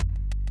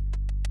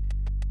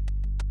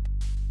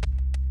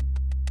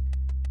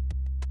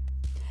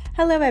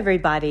Hello,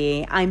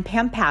 everybody. I'm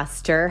Pam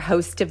Pastor,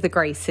 host of the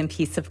Grace and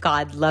Peace of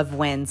God Love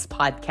Wins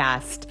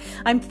podcast.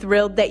 I'm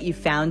thrilled that you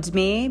found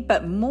me,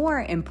 but more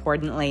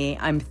importantly,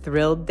 I'm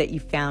thrilled that you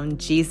found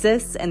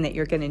Jesus and that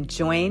you're going to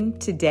join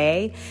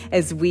today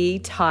as we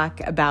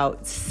talk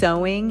about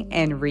sowing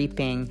and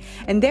reaping.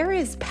 And there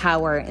is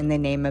power in the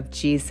name of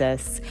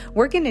Jesus.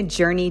 We're going to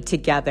journey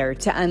together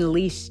to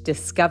unleash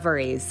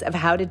discoveries of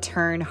how to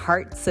turn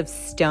hearts of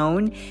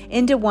stone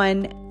into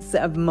ones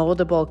of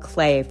moldable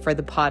clay for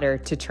the potter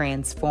to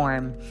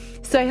transform.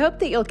 So I hope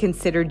that you'll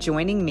consider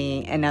joining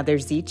me and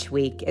others each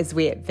week as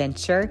we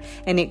adventure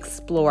and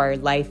explore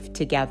life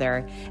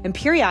together. And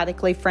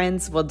periodically,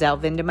 friends, we'll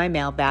delve into my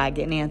mailbag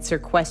and answer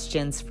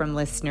questions from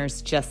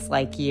listeners just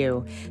like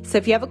you. So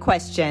if you have a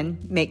question,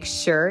 make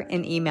sure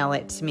and email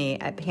it to me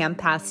at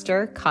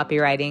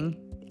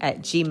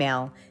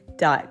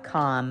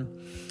pampastorcopywriting@gmail.com.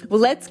 Well,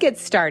 let's get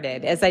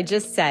started. As I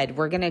just said,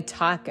 we're going to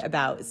talk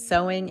about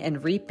sowing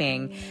and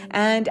reaping.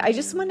 And I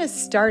just want to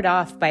start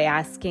off by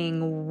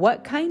asking,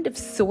 what kind of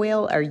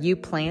soil are you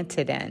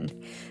planted in?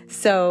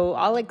 So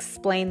I'll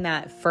explain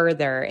that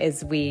further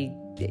as we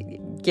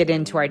get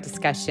into our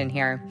discussion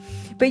here.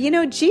 But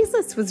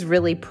Jesus was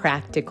really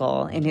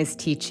practical in his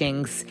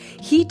teachings.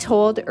 He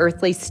told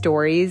earthly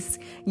stories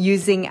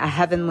using a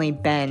heavenly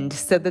bend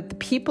so that the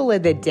people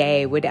of the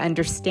day would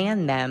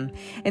understand them.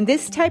 And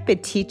this type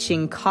of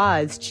teaching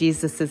caused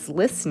Jesus's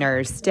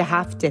listeners to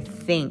have to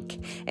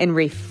think and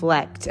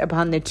reflect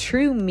upon the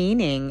true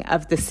meaning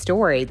of the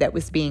story that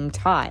was being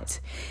taught.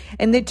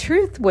 And the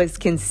truth was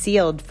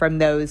concealed from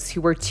those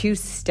who were too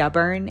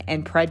stubborn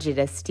and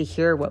prejudiced to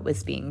hear what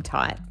was being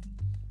taught.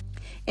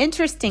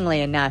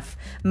 Interestingly enough,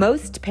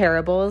 most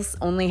parables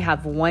only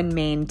have one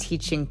main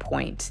teaching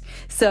point.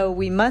 So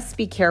we must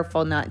be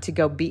careful not to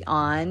go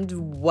beyond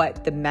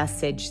what the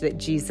message that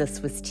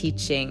Jesus was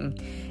teaching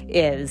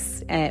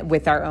is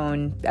with our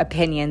own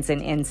opinions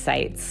and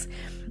insights.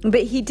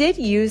 But he did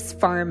use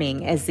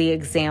farming as the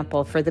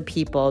example for the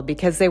people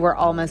because they were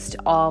almost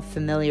all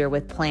familiar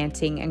with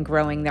planting and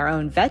growing their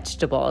own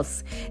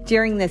vegetables.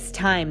 During this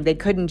time, they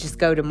couldn't just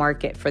go to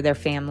market for their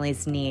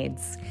family's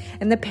needs.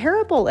 And the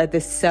parable of the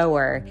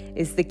sower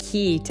is the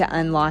key to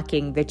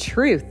unlocking the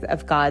truth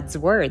of God's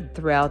word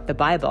throughout the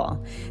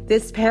Bible.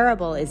 This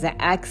parable is an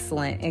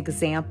excellent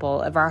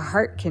example of our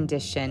heart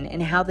condition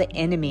and how the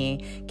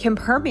enemy can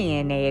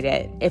permeate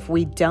it if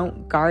we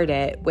don't guard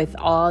it with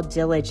all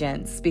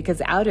diligence,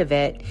 because out of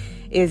it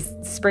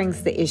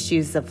springs the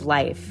issues of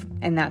life,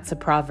 and that's a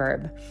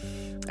proverb.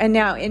 And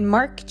now in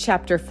Mark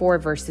chapter 4,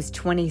 verses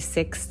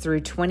 26 through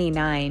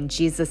 29,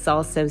 Jesus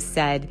also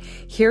said,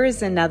 "Here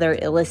is another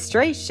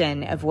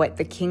illustration of what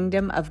the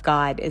kingdom of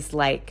God is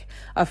like.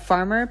 A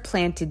farmer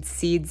planted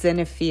seeds in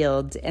a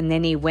field, and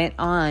then he went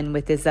on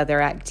with his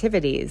other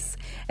activities.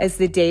 As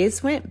the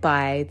days went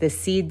by, the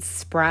seeds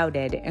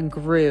sprouted and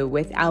grew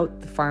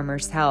without the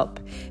farmer's help,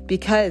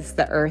 because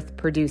the earth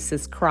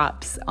produces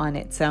crops on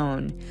its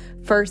own.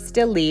 First,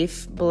 a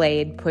leaf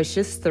blade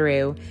pushes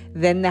through,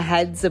 then the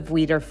heads of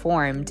wheat are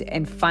formed,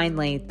 and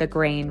finally the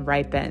grain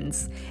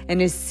ripens.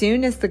 And as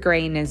soon as the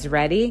grain is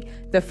ready,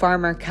 the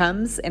farmer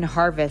comes and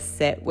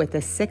harvests it with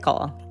a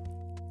sickle."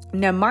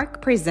 Now,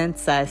 Mark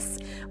presents us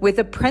with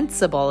a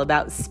principle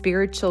about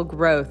spiritual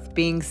growth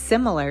being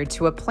similar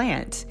to a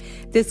plant.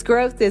 This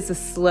growth is a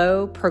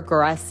slow,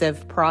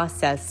 progressive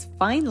process,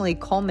 finally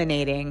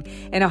culminating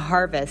in a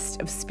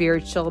harvest of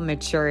spiritual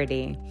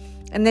maturity.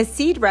 And the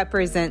seed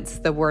represents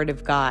the Word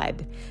of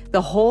God. The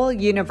whole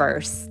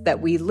universe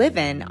that we live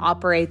in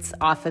operates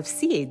off of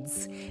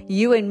seeds.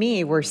 You and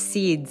me were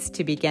seeds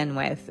to begin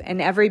with,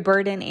 and every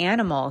bird and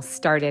animal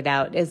started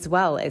out as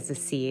well as a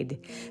seed.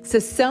 So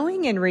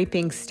sowing and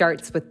reaping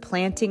starts with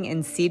planting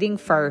and seeding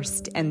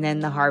first, and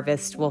then the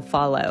harvest will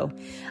follow.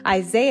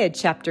 Isaiah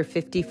chapter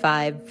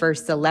 55,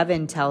 verse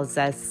 11 tells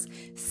us,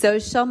 "So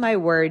shall my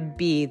word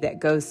be that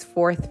goes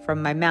forth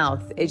from my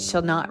mouth. It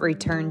shall not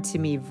return to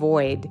me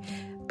void,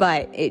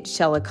 but it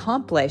shall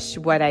accomplish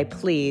what I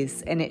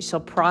please, and it shall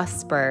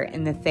prosper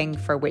in the thing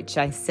for which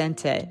I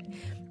sent it."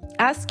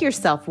 Ask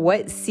yourself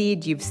what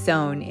seed you've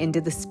sown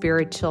into the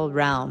spiritual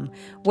realm.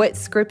 What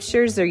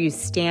scriptures are you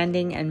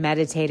standing and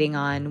meditating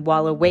on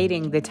while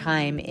awaiting the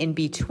time in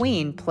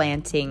between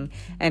planting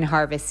and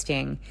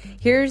harvesting?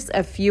 Here's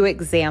a few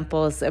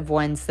examples of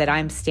ones that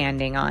I'm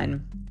standing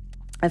on.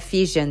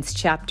 Ephesians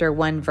chapter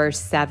 1, verse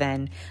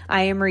 7,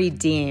 "I am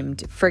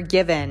redeemed,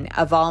 forgiven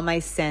of all my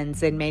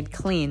sins, and made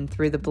clean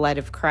through the blood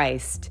of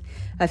Christ."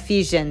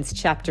 Ephesians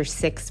chapter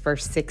 6,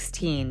 verse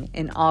 16,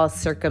 "In all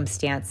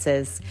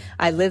circumstances,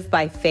 I live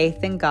by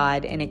faith in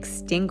God and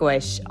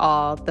extinguish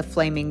all the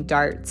flaming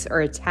darts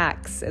or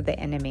attacks of the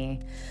enemy."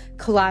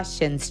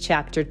 Colossians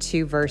chapter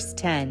 2, verse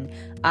 10,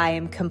 "I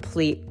am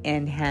complete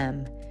in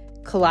him."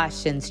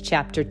 Colossians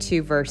chapter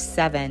 2, verse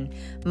 7,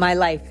 "My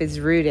life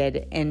is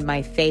rooted in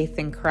my faith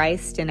in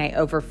Christ, and I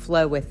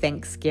overflow with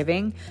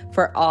thanksgiving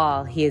for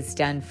all he has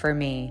done for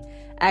me."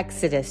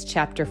 Exodus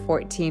chapter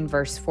 14,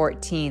 verse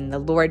 14, "The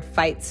Lord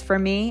fights for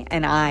me,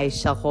 and I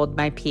shall hold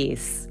my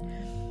peace."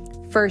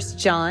 1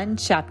 John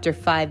chapter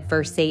 5,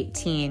 verse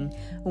 18,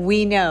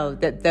 we know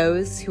that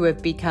those who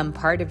have become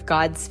part of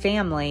God's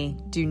family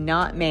do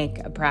not make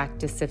a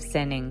practice of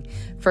sinning,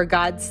 for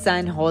God's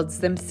Son holds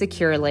them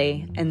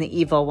securely, and the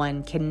evil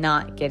one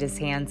cannot get his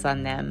hands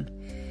on them.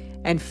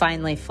 And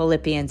finally,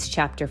 Philippians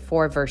chapter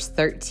 4, verse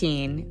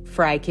 13,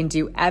 for I can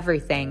do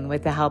everything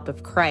with the help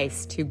of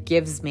Christ who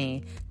gives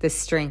me the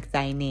strength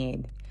I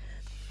need.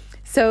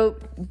 So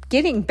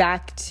getting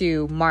back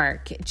to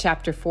Mark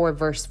chapter 4,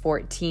 verse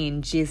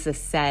 14, Jesus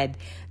said,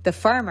 the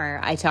farmer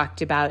I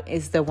talked about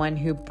is the one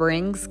who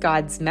brings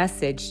God's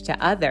message to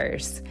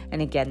others.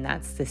 And again,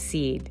 that's the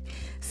seed.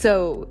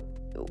 So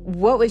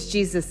what was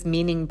Jesus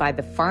meaning by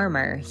the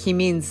farmer? He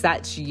means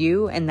that's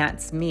you and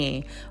that's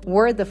me.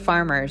 We're the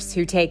farmers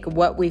who take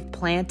what we've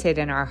planted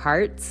in our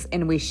hearts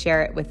and we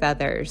share it with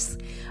others.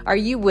 Are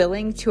you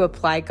willing to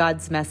apply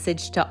God's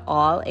message to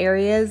all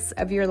areas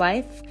of your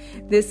life?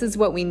 This is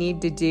what we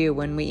need to do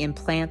when we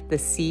implant the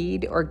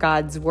seed or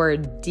God's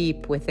word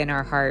deep within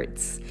our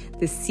hearts.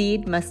 The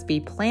seed must be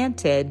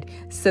planted,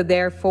 so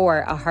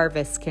therefore a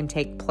harvest can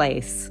take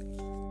place.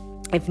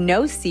 If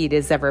no seed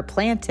is ever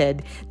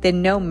planted,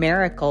 then no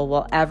miracle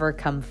will ever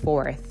come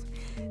forth.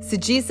 So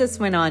Jesus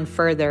went on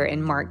further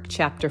in Mark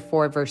chapter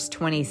 4, verse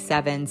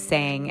 27,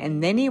 saying,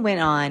 and then he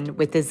went on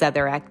with his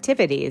other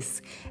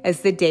activities. As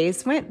the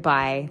days went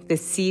by, the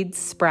seed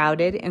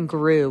sprouted and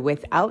grew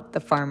without the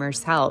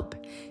farmer's help.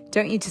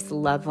 Don't you just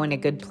love when a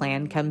good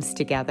plan comes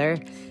together?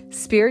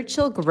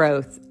 Spiritual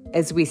growth,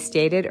 as we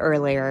stated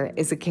earlier,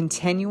 is a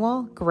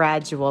continual,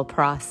 gradual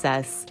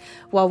process.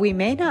 While we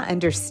may not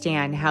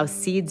understand how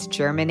seeds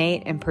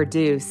germinate and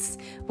produce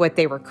what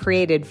they were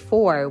created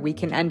for, we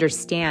can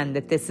understand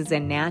that this is a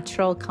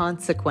natural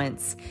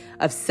consequence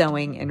of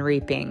sowing and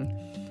reaping.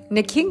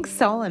 Now, King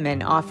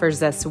Solomon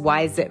offers us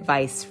wise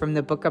advice from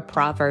the book of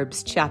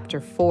Proverbs, chapter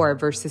 4,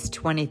 verses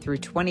 20 through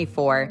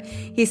 24.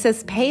 He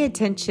says, pay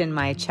attention,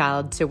 my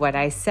child, to what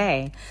I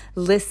say.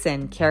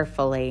 Listen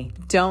carefully.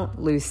 Don't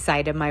lose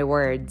sight of my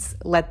words.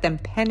 Let them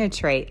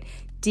penetrate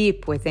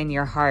deep within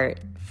your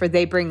heart, for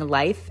they bring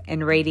life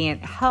and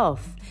radiant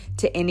health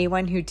to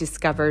anyone who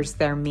discovers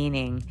their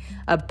meaning.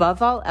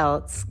 Above all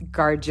else,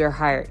 guard your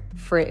heart,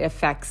 for it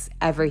affects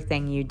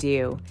everything you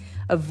do.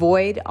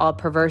 Avoid all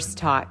perverse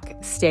talk.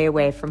 Stay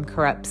away from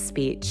corrupt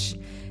speech.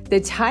 The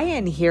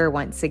tie-in here,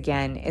 once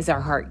again, is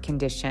our heart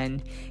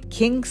condition.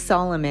 King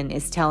Solomon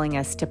is telling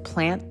us to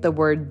plant the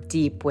word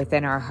deep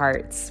within our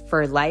hearts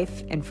for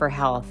life and for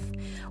health.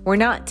 We're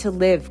not to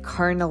live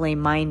carnally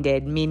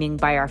minded, meaning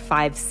by our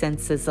five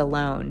senses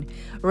alone.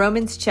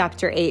 Romans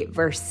chapter 8,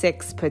 verse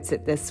 6 puts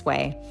it this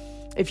way.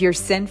 If your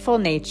sinful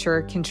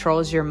nature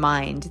controls your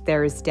mind,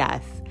 there is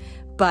death.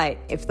 But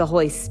if the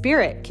Holy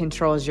Spirit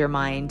controls your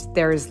mind,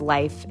 there is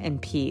life and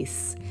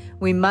peace.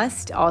 We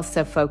must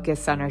also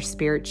focus on our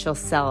spiritual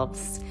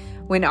selves.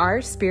 When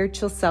our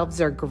spiritual selves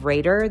are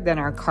greater than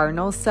our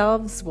carnal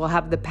selves, we'll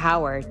have the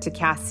power to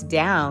cast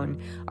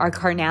down our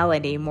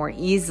carnality more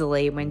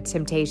easily when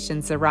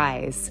temptations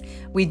arise.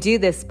 We do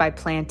this by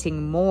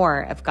planting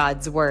more of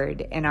God's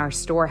word in our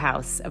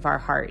storehouse of our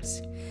heart.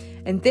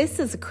 And this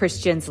is a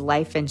Christian's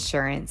life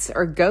insurance,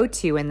 or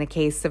go-to in the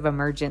case of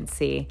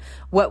emergency.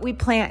 What we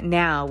plant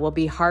now will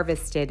be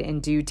harvested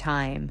in due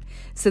time.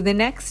 So the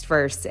next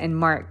verse in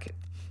Mark,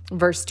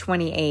 verse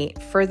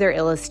 28, further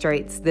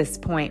illustrates this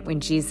point when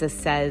Jesus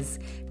says,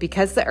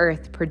 because the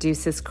earth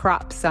produces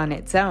crops on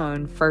its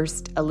own,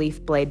 first a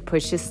leaf blade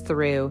pushes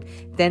through,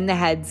 then the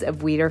heads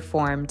of wheat are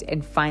formed,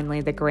 and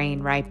finally the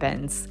grain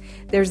ripens.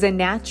 There's a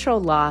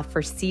natural law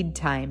for seed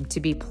time to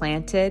be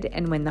planted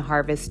and when the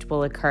harvest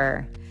will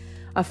occur.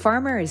 A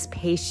farmer is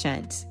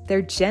patient.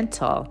 They're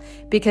gentle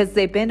because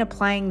they've been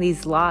applying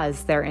these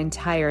laws their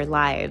entire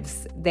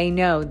lives. They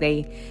know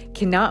they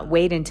cannot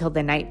wait until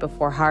the night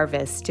before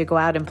harvest to go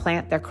out and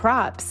plant their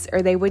crops,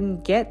 or they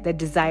wouldn't get the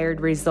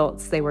desired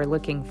results they were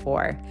looking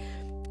for.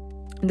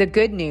 The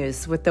good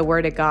news with the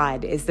Word of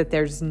God is that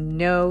there's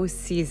no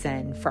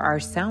season for our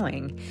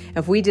sowing.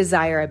 If we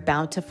desire a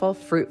bountiful,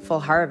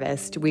 fruitful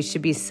harvest, we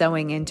should be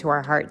sowing into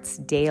our hearts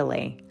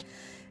daily.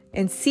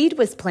 And seed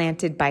was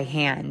planted by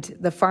hand.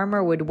 The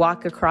farmer would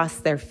walk across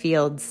their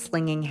fields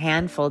slinging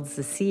handfuls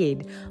of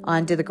seed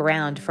onto the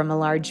ground from a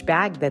large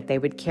bag that they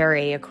would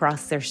carry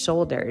across their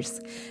shoulders.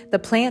 The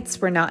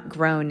plants were not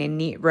grown in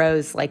neat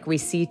rows like we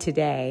see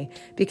today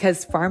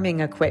because farming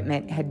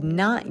equipment had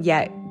not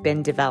yet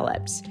been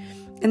developed.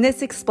 And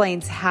this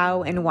explains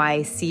how and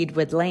why seed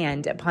would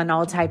land upon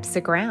all types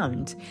of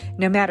ground.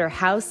 No matter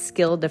how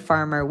skilled a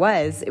farmer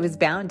was, it was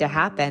bound to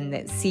happen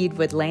that seed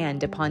would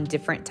land upon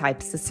different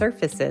types of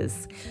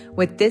surfaces.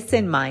 With this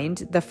in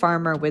mind, the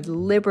farmer would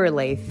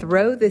liberally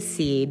throw the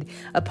seed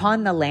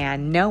upon the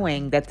land,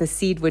 knowing that the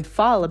seed would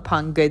fall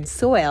upon good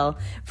soil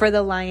for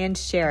the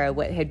lion's share of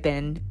what had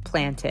been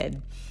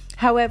planted.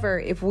 However,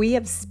 if we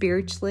have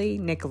spiritually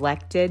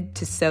neglected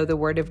to sow the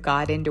word of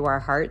God into our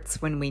hearts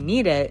when we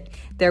need it,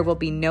 there will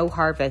be no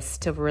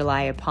harvest to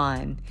rely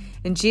upon.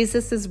 And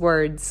Jesus'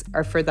 words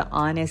are for the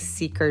honest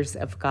seekers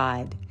of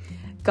God.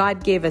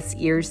 God gave us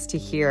ears to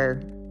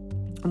hear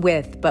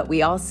but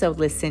we also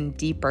listen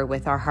deeper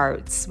with our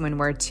hearts when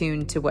we're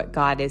tuned to what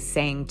God is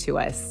saying to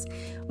us.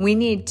 We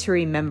need to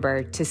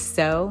remember to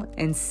sow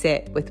and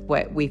sit with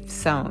what we've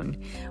sown.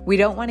 We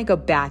don't want to go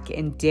back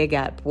and dig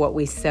up what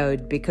we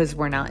sowed because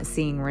we're not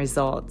seeing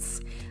results.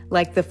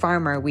 Like the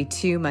farmer, we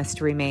too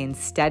must remain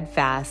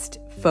steadfast,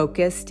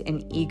 focused,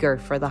 and eager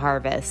for the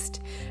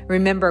harvest.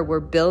 Remember, we're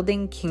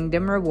building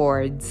kingdom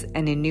rewards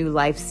and a new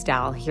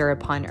lifestyle here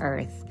upon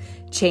earth.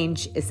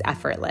 Change is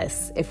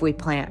effortless. If we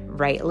plant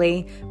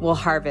rightly, we'll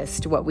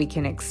harvest what we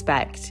can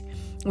expect.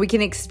 We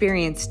can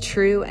experience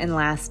true and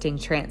lasting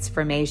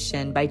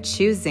transformation by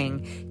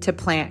choosing to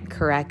plant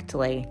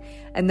correctly,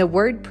 and the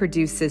word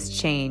produces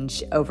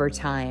change over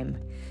time.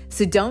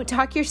 So don't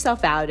talk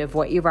yourself out of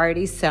what you've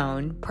already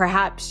sown.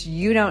 Perhaps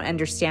you don't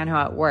understand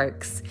how it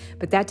works,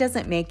 but that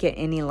doesn't make it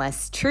any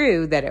less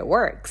true that it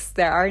works.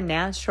 There are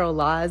natural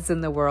laws in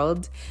the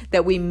world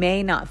that we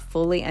may not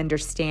fully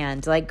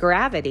understand, like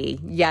gravity,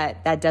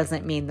 yet that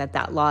doesn't mean that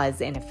that law is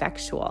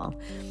ineffectual.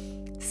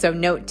 So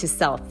note to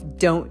self,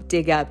 don't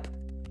dig up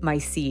my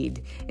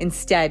seed.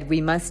 Instead, we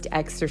must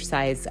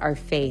exercise our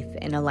faith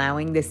in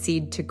allowing the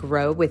seed to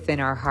grow within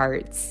our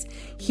hearts.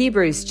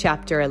 Hebrews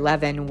chapter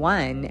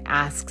 11:1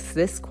 asks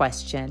this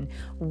question: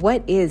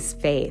 what is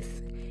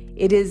faith?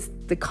 It is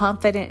the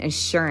confident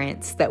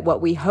assurance that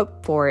what we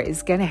hope for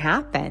is going to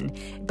happen,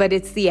 but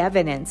it's the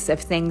evidence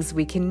of things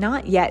we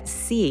cannot yet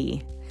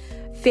see.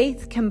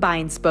 Faith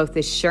combines both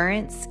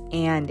assurance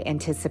and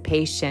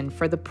anticipation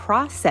for the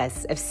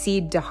process of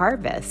seed to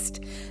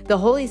harvest. The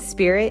Holy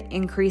Spirit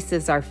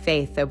increases our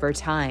faith over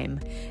time.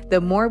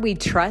 The more we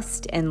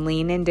trust and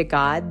lean into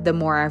God, the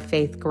more our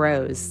faith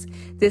grows.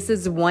 This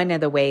is one of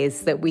the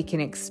ways that we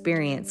can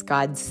experience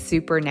God's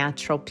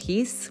supernatural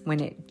peace when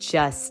it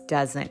just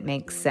doesn't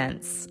make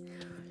sense.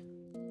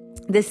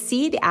 The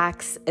seed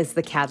acts as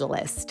the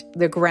catalyst.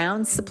 The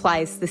ground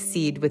supplies the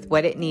seed with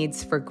what it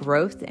needs for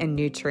growth and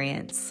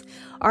nutrients.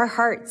 Our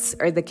hearts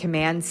are the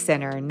command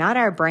center, not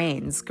our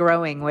brains,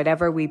 growing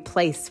whatever we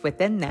place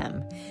within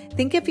them.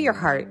 Think of your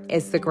heart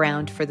as the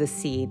ground for the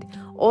seed.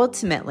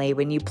 Ultimately,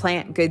 when you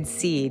plant good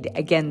seed,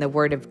 again, the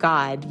word of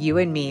God, you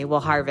and me will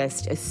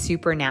harvest a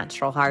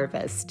supernatural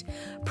harvest.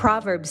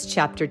 Proverbs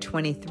chapter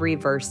 23,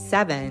 verse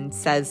 7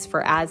 says,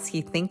 "For as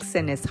he thinks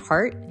in his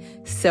heart,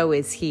 so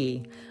is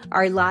he."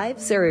 Our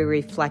lives are a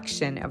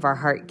reflection of our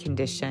heart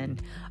condition.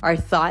 Our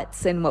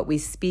thoughts and what we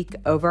speak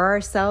over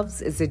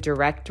ourselves is a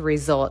direct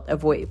result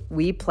of what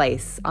we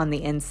place on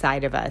the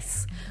inside of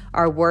us.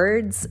 Our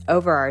words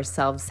over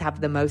ourselves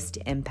have the most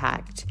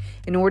impact.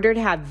 In order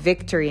to have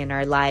victory in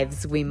our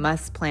lives, we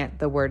must plant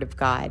the word of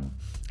God.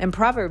 And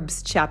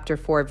Proverbs chapter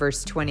 4,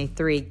 verse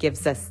 23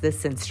 gives us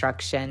this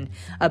instruction: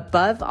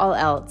 above all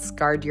else,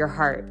 guard your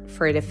heart,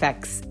 for it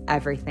affects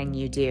everything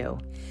you do.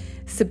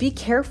 So be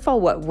careful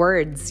what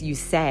words you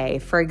say.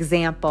 For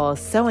example,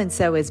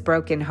 so-and-so is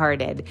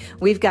brokenhearted.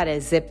 We've got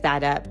to zip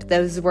that up.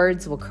 Those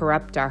words will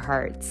corrupt our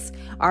hearts.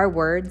 Our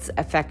words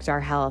affect our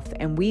health,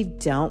 and we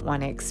don't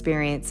want to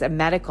experience a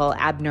medical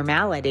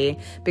abnormality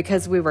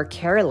because we were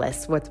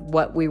careless with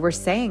what we were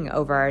saying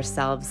over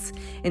ourselves.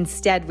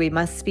 Instead, we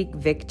must speak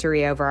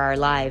victory over our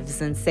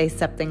lives and say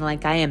something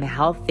like, I am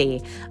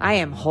healthy, I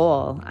am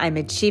whole, I'm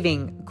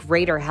achieving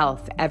greater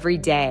health every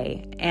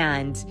day,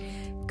 and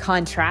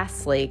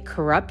contrastly,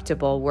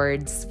 corruptible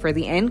words for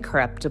the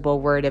incorruptible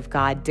word of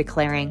God,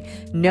 declaring,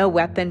 no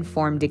weapon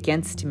formed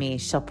against me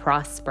shall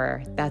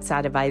prosper. That's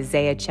out of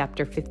Isaiah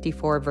chapter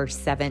 54, verse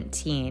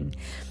 17.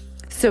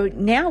 So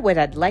now what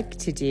I'd like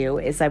to do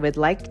is I would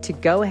like to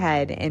go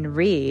ahead and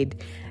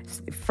read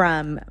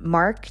from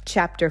Mark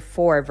chapter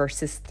 4,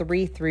 verses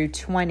 3 through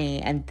 20.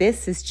 And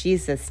this is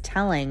Jesus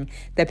telling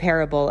the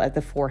parable of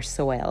the four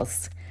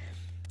soils.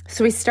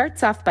 So he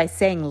starts off by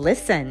saying,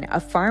 listen, a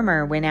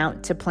farmer went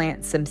out to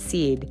plant some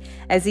seed.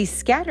 As he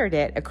scattered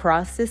it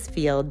across his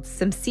field,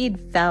 some seed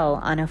fell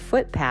on a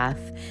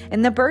footpath,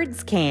 and the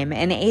birds came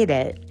and ate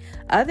it.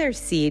 Other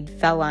seed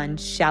fell on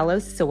shallow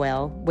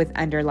soil with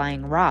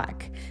underlying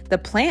rock. The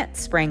plant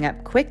sprang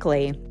up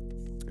quickly,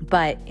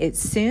 but it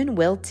soon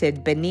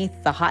wilted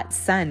beneath the hot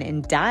sun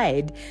and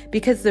died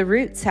because the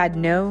roots had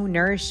no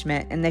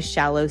nourishment in the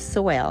shallow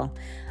soil.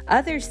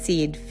 Other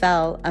seed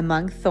fell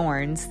among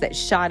thorns that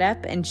shot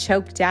up and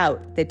choked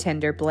out the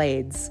tender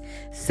blades,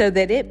 so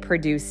that it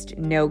produced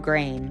no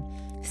grain.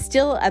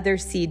 Still other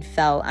seed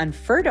fell on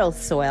fertile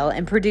soil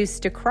and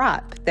produced a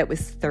crop that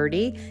was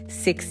 30,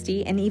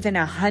 60, and even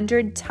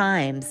 100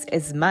 times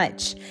as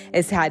much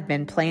as had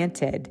been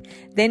planted.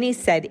 Then he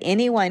said,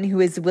 anyone who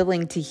is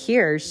willing to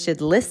hear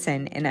should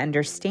listen and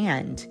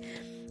understand.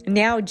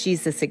 Now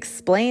Jesus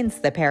explains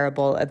the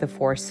parable of the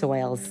four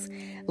soils.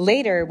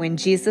 Later, when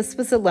Jesus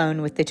was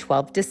alone with the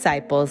 12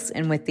 disciples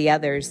and with the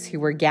others who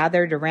were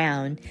gathered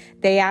around,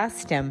 they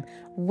asked him,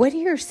 what do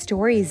your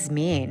stories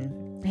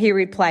mean? He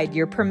replied,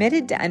 you're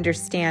permitted to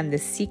understand the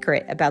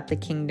secret about the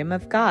kingdom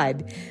of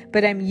God,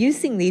 but I'm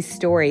using these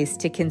stories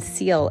to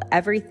conceal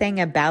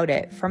everything about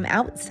it from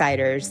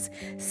outsiders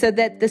so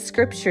that the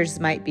scriptures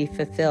might be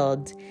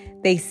fulfilled.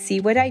 They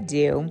see what I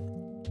do,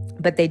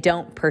 but they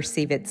don't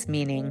perceive its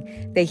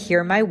meaning. They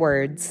hear my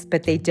words,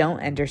 but they don't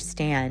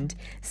understand.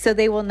 So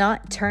they will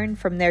not turn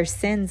from their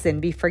sins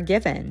and be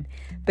forgiven.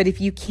 But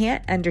if you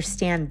can't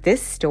understand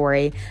this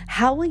story,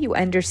 how will you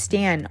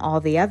understand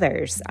all the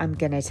others I'm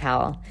going to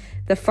tell?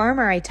 The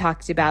farmer I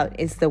talked about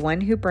is the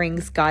one who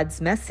brings God's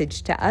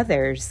message to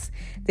others.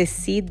 The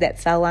seed that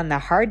fell on the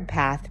hard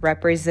path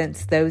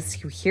represents those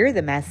who hear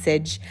the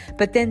message,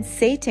 but then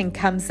Satan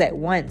comes at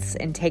once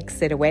and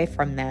takes it away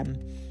from them.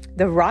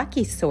 The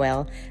rocky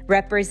soil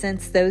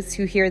represents those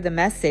who hear the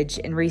message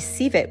and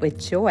receive it with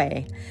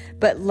joy.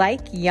 But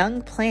like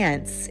young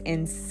plants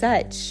in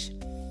such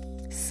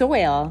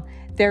soil,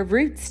 their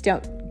roots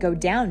don't go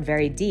down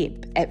very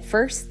deep. At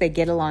first, they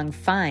get along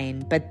fine,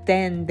 but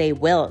then they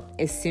wilt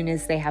as soon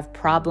as they have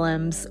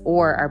problems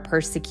or are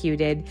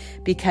persecuted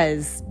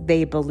because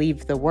they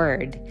believe the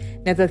word.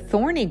 Now, the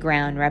thorny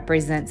ground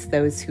represents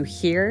those who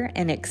hear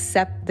and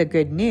accept the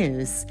good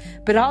news,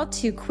 but all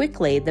too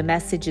quickly, the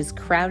message is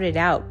crowded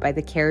out by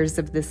the cares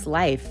of this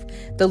life,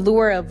 the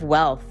lure of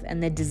wealth,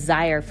 and the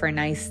desire for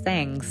nice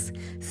things,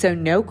 so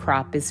no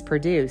crop is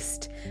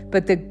produced.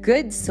 But the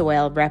good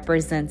soil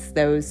represents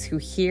those who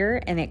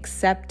hear and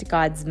accept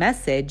God's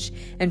message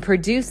and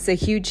produce a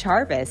huge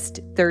harvest,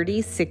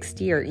 30,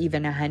 60, or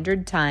even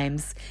 100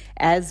 times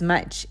as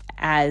much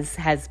as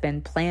has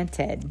been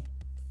planted.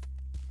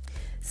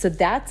 So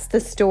that's the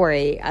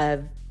story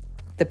of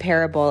the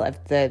parable of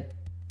the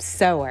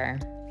sower.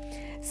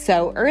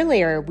 So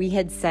earlier we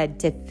had said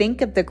to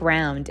think of the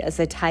ground as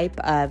a type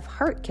of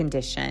heart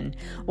condition.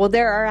 Well,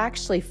 there are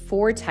actually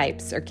 4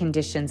 types or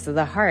conditions of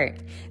the heart.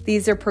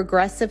 These are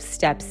progressive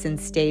steps and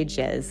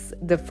stages.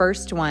 The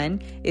first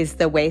one is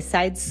the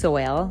wayside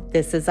soil.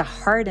 This is a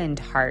hardened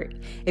heart.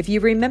 If you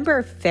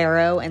remember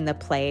Pharaoh and the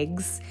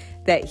plagues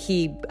that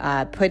he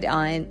put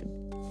on,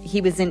 he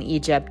was in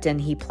Egypt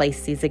and he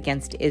placed these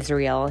against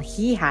Israel.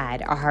 He had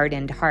a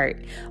hardened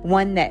heart,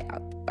 one that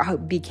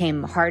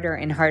became harder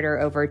and harder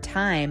over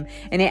time.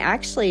 And it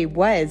actually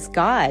was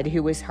God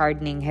who was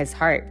hardening his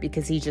heart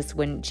because he just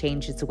wouldn't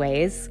change his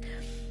ways.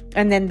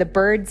 And then the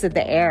birds of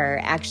the air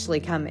actually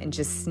come and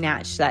just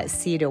snatch that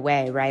seed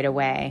away right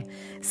away.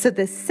 So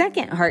the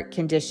second heart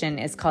condition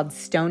is called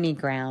stony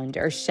ground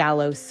or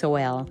shallow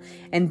soil.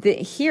 And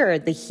here,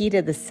 the heat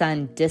of the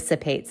sun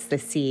dissipates the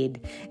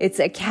seed. It's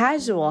a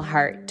casual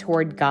heart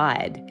toward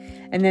God.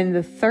 And then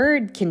the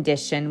third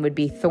condition would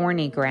be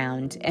thorny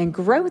ground. And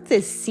growth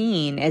is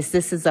seen as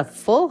this is a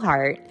full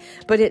heart,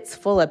 but it's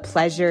full of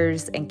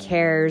pleasures and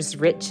cares,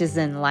 riches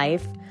in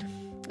life.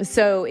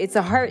 So it's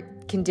a heart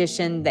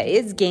condition that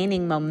is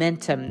gaining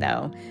momentum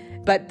though.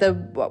 But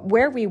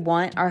where we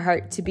want our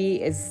heart to be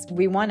is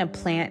we want to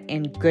plant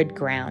in good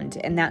ground.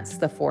 And that's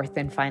the fourth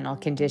and final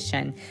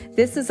condition.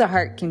 This is a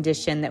heart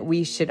condition that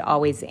we should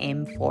always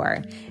aim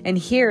for. And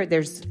here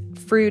there's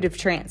fruit of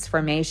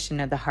transformation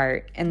of the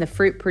heart. And the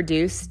fruit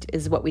produced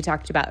is what we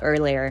talked about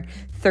earlier,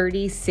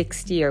 30,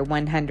 60, or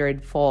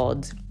 100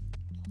 fold.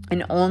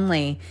 And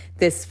only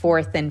this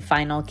fourth and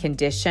final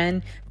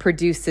condition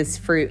produces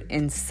fruit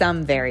in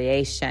some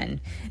variation.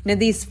 Now,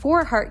 these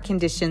 4 heart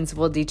conditions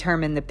will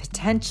determine the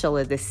potential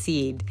of the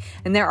seed.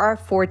 And there are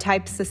 4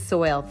 types of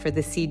soil for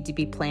the seed to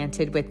be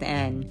planted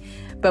within.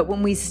 But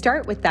when we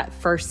start with that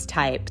first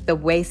type, the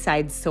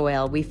wayside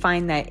soil, we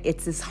find that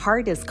it's as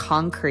hard as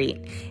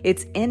concrete.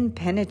 It's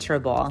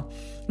impenetrable.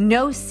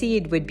 No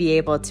seed would be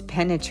able to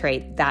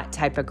penetrate that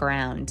type of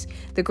ground.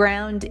 The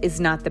ground is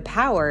not the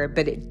power,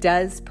 but it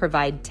does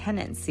provide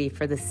tenancy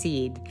for the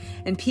seed.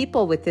 And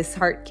people with this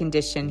heart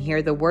condition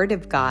hear the word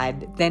of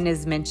God. Then,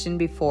 as mentioned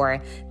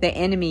before, the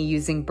enemy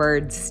using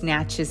birds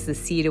snatches the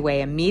seed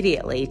away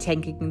immediately,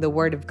 taking the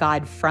word of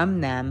God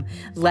from them,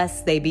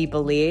 lest they be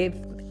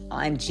believed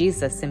on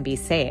Jesus and be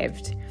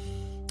saved.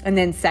 And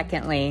then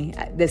secondly,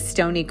 the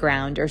stony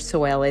ground or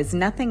soil is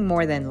nothing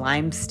more than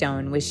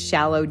limestone with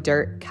shallow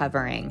dirt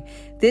covering.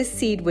 This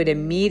seed would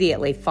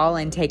immediately fall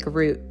and take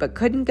root, but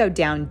couldn't go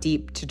down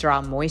deep to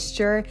draw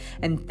moisture,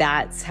 and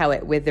that's how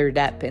it withered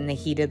up in the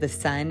heat of the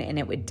sun, and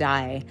it would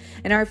die.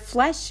 And our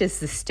flesh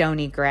is the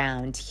stony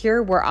ground.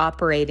 Here we're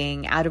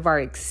operating out of our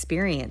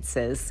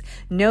experiences,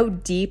 no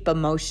deep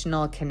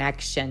emotional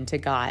connection to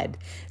God.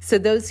 So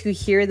those who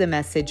hear the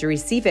message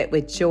receive it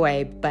with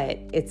joy, but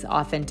it's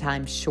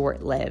oftentimes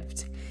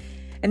short-lived.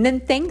 And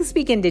then things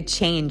begin to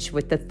change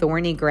with the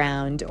thorny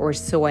ground or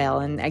soil.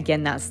 And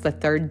again, that's the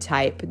third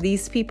type.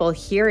 These people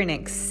hear and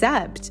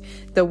accept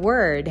the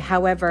word.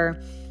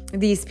 However,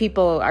 these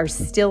people are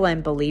still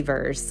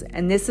unbelievers.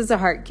 And this is a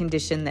heart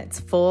condition that's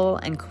full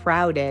and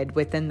crowded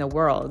within the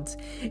world.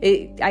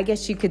 I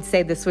guess you could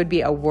say this would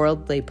be a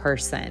worldly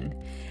person.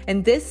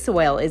 And this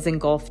soil is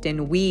engulfed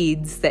in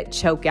weeds that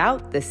choke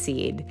out the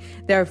seed.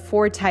 There are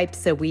 4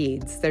 types of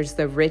weeds. There's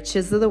the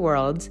riches of the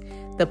world,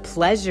 the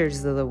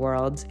pleasures of the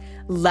world,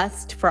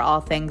 lust for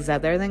all things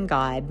other than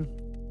God,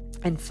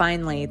 and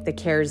finally, the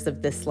cares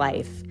of this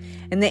life.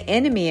 And the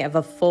enemy of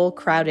a full,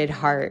 crowded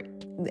heart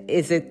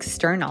is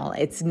external.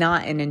 It's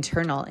not an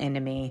internal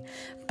enemy.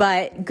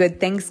 But good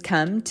things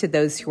come to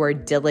those who are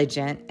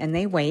diligent and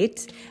they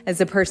wait. As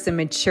a person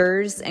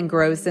matures and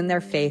grows in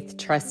their faith,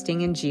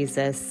 trusting in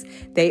Jesus,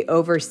 they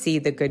oversee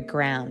the good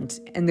ground.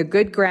 And the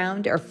good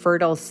ground or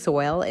fertile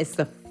soil is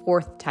the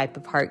fourth type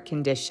of heart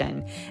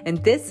condition.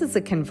 And this is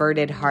a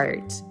converted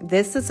heart.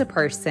 This is a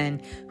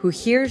person who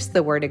hears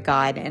the word of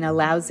God and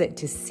allows it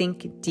to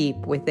sink deep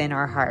within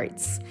our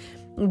hearts.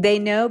 They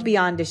know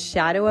beyond a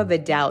shadow of a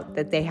doubt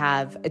that they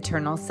have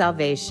eternal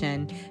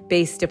salvation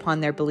based upon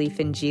their belief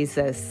in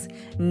Jesus.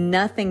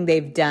 Nothing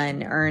they've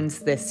done earns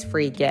this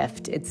free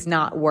gift. It's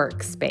not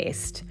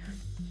works-based.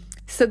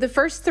 So the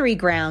first three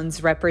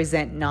grounds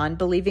represent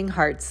non-believing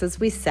hearts, as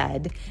we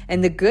said,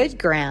 and the good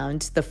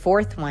ground, the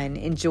fourth one,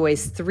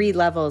 enjoys 3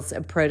 levels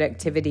of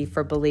productivity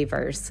for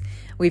believers.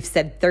 We've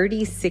said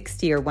 30,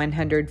 60, or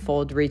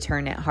 100-fold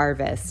return at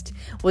harvest.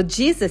 Well,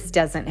 Jesus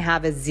doesn't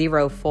have a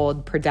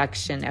 0-fold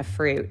production of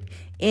fruit.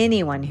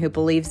 Anyone who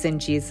believes in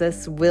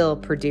Jesus will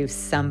produce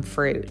some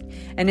fruit.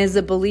 And as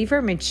a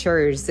believer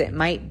matures, it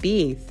might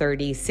be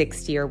 30,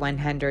 60, or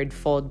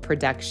 100-fold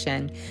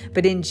production.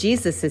 But in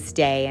Jesus'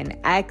 day, an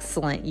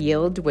excellent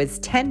yield was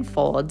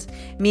 10-fold,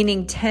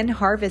 meaning 10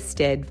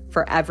 harvested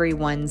for every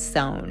one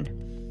sown.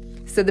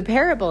 So the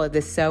parable of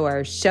the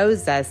sower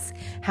shows us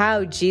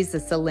how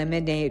Jesus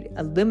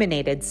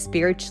illuminated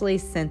spiritually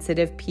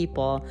sensitive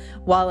people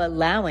while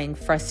allowing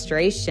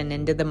frustration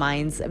into the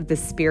minds of the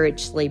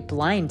spiritually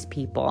blind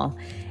people.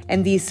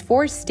 And these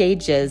 4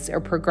 stages or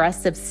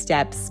progressive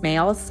steps may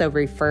also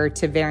refer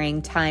to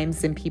varying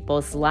times in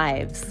people's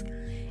lives.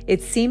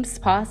 It seems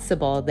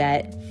possible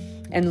that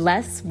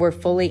unless we're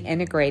fully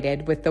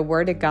integrated with the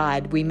Word of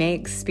God, we may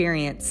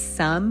experience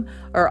some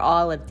or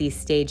all of these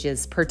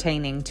stages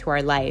pertaining to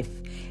our life.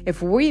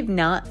 If we've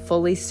not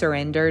fully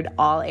surrendered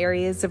all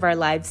areas of our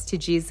lives to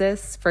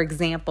Jesus, for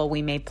example,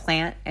 we may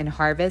plant and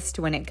harvest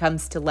when it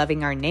comes to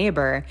loving our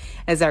neighbor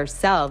as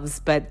ourselves,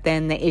 but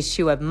then the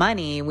issue of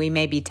money we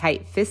may be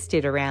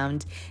tight-fisted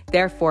around.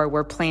 Therefore,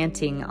 we're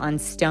planting on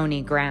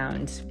stony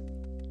ground.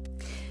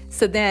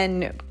 So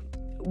then,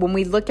 when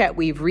we look at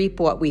we reap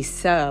what we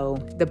sow,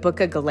 the book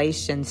of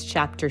Galatians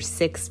chapter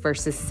 6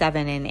 verses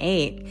 7 and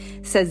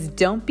 8 says,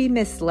 don't be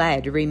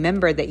misled.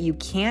 Remember that you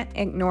can't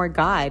ignore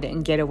God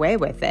and get away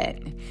with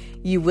it.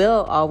 You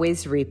will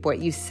always reap what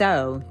you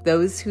sow.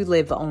 Those who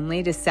live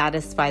only to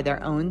satisfy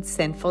their own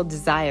sinful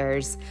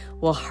desires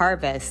will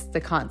harvest the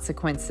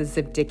consequences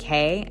of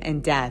decay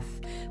and death.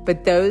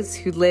 But those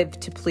who live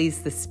to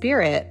please the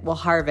Spirit will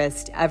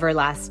harvest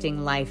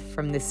everlasting life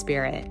from the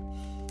Spirit.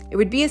 It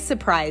would be a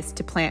surprise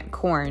to plant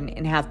corn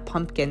and have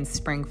pumpkins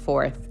spring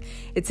forth.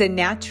 It's a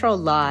natural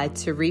law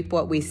to reap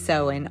what we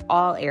sow in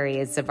all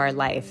areas of our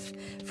life.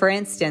 For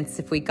instance,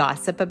 if we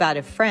gossip about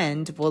a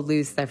friend, we'll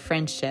lose their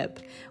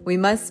friendship. We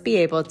must be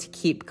able to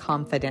keep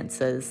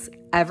confidences.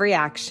 Every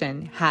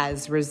action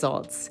has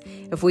results.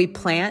 If we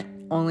plant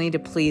only to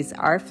please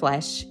our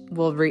flesh,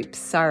 we'll reap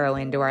sorrow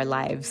into our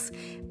lives.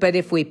 But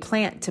if we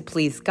plant to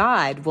please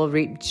God, we'll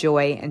reap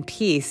joy and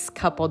peace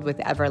coupled with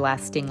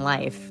everlasting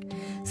life.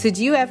 So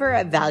do you ever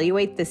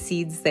evaluate the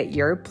seeds that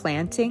you're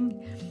planting?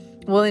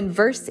 Well, in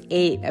verse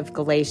 8 of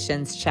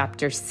Galatians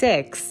chapter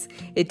 6,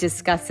 it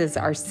discusses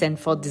our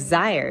sinful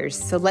desires.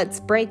 So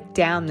let's break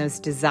down those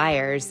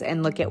desires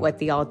and look at what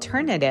the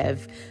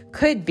alternative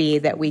could be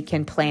that we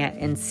can plant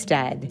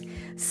instead.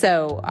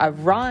 So a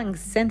wrong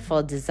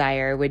sinful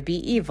desire would be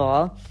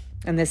evil,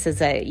 and this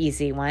is an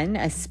easy one.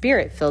 A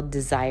spirit-filled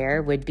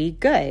desire would be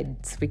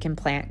good, so we can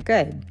plant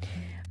good.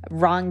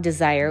 Wrong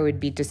desire would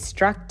be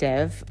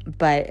destructive,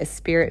 but a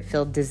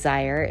spirit-filled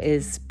desire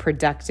is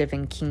productive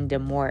in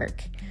kingdom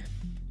work.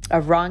 A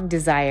wrong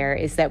desire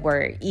is that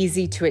we're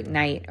easy to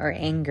ignite or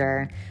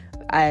anger.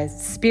 A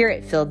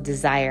spirit-filled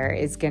desire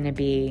is going to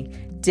be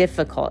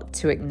difficult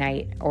to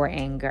ignite or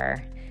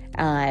anger.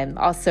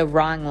 Also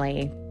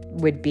wrongly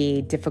would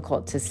be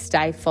difficult to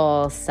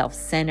stifle,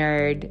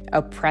 self-centered,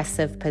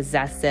 oppressive,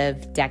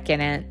 possessive,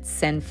 decadent,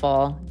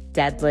 sinful,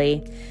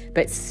 deadly.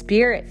 But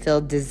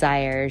spirit-filled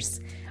desires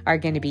are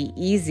going to be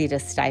easy to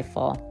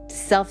stifle,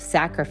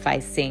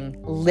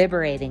 self-sacrificing,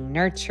 liberating,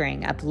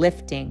 nurturing,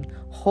 uplifting,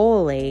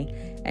 holy,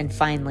 and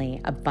finally,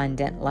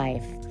 abundant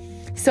life.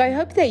 So I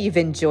hope that you've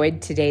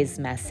enjoyed today's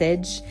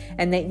message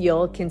and that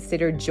you'll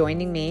consider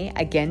joining me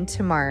again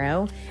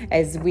tomorrow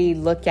as we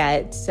look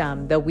at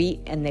the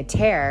wheat and the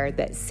tare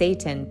that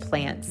Satan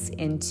plants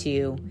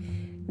into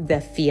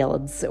the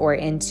fields or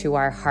into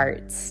our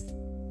hearts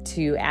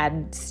to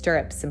stir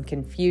up some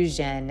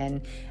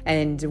confusion.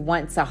 And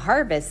once a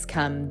harvest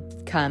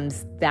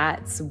comes,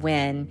 that's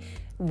when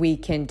we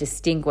can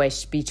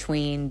distinguish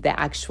between the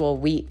actual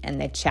wheat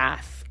and the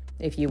chaff,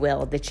 if you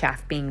will, the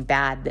chaff being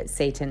bad that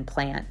Satan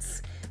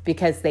plants,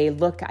 because they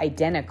look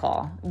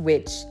identical,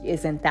 which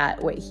isn't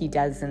that what he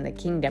does in the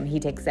kingdom. He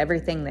takes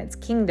everything that's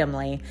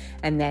kingdomly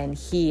and then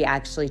he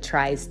actually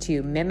tries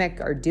to mimic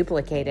or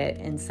duplicate it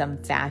in some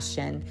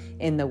fashion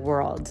in the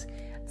world.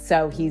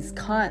 So he's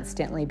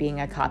constantly being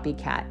a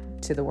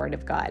copycat to the Word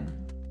of God.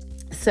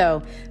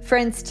 So,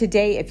 friends,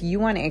 today, if you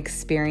want to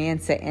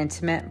experience an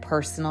intimate,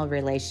 personal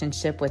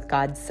relationship with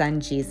God's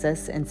Son,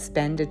 Jesus, and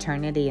spend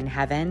eternity in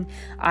heaven,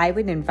 I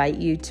would invite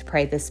you to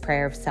pray this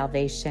prayer of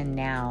salvation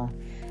now.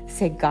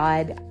 Say,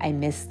 God, I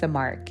missed the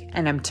mark,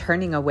 and I'm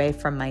turning away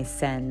from my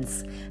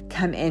sins.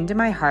 Come into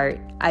my heart.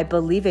 I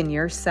believe in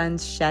your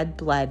Son's shed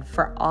blood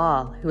for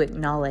all who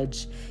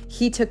acknowledge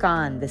he took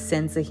on the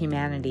sins of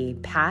humanity,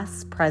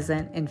 past,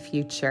 present, and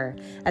future,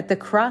 at the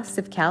cross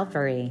of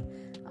Calvary.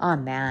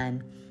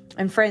 Amen.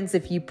 And friends,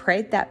 if you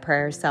prayed that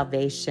prayer of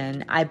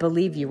salvation, I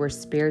believe you were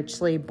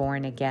spiritually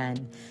born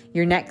again.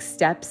 Your next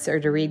steps are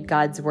to read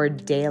God's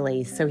word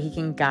daily so he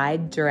can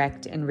guide,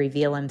 direct, and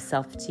reveal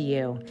himself to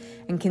you.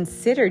 And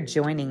consider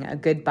joining a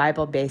good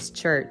Bible-based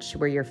church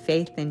where your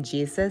faith in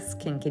Jesus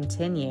can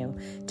continue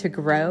to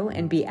grow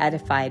and be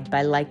edified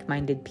by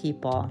like-minded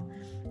people.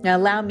 Now,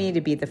 allow me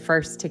to be the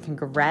first to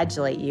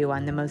congratulate you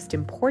on the most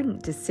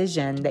important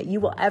decision that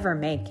you will ever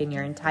make in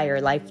your entire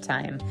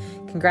lifetime.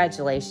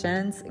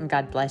 Congratulations, and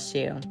God bless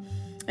you.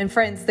 And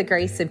friends, the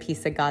Grace and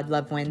Peace of God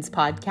Love Wins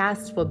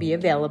podcast will be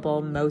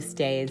available most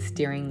days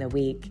during the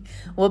week.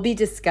 We'll be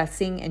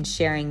discussing and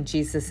sharing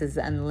Jesus'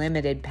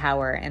 unlimited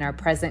power in our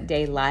present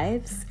day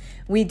lives.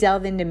 We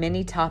delve into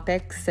many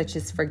topics such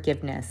as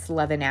forgiveness,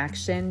 love in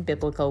action,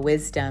 biblical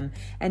wisdom,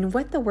 and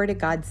what the Word of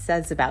God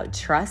says about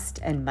trust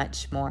and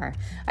much more.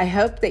 I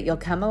hope that you'll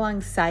come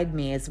alongside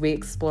me as we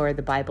explore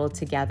the Bible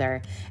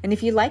together. And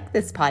if you like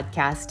this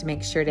podcast,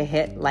 make sure to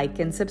hit like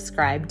and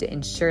subscribe to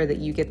ensure that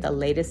you get the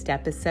latest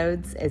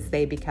episodes as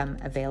they become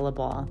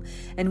available.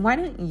 And why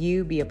don't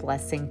you be a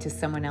blessing to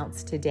someone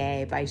else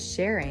today by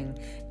sharing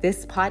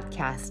this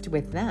podcast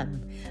with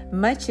them?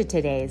 Much of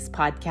today's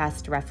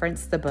podcast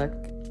referenced the book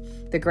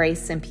The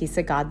Grace and Peace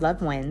of God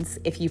Love Wins.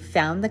 If you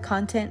found the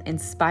content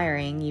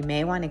inspiring, you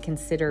may want to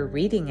consider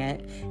reading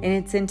it in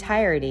its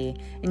entirety,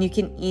 and you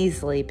can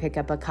easily pick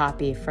up a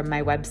copy from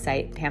my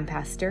website,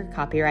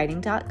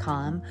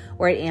 pampastorcopywriting.com,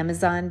 or at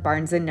Amazon,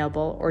 Barnes &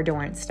 Noble, or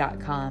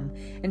Dorrance.com.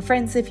 And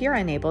friends, if you're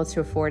unable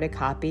to afford a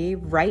copy,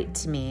 write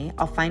to me.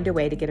 I'll find a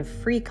way to get a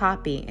free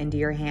copy into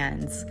your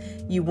hands.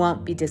 You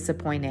won't be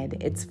disappointed.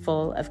 It's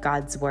full of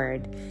God's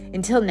Word.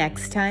 Until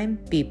next time,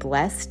 be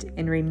blessed,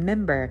 and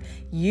remember,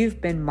 you've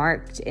been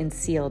marked and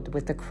sealed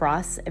with the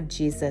cross of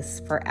Jesus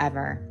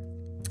forever.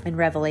 In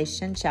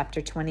Revelation chapter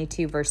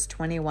 22, verse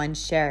 21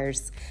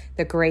 shares,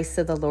 "The grace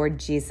of the Lord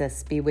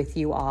Jesus be with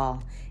you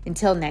all."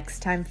 Until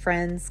next time,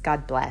 friends,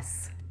 God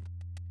bless.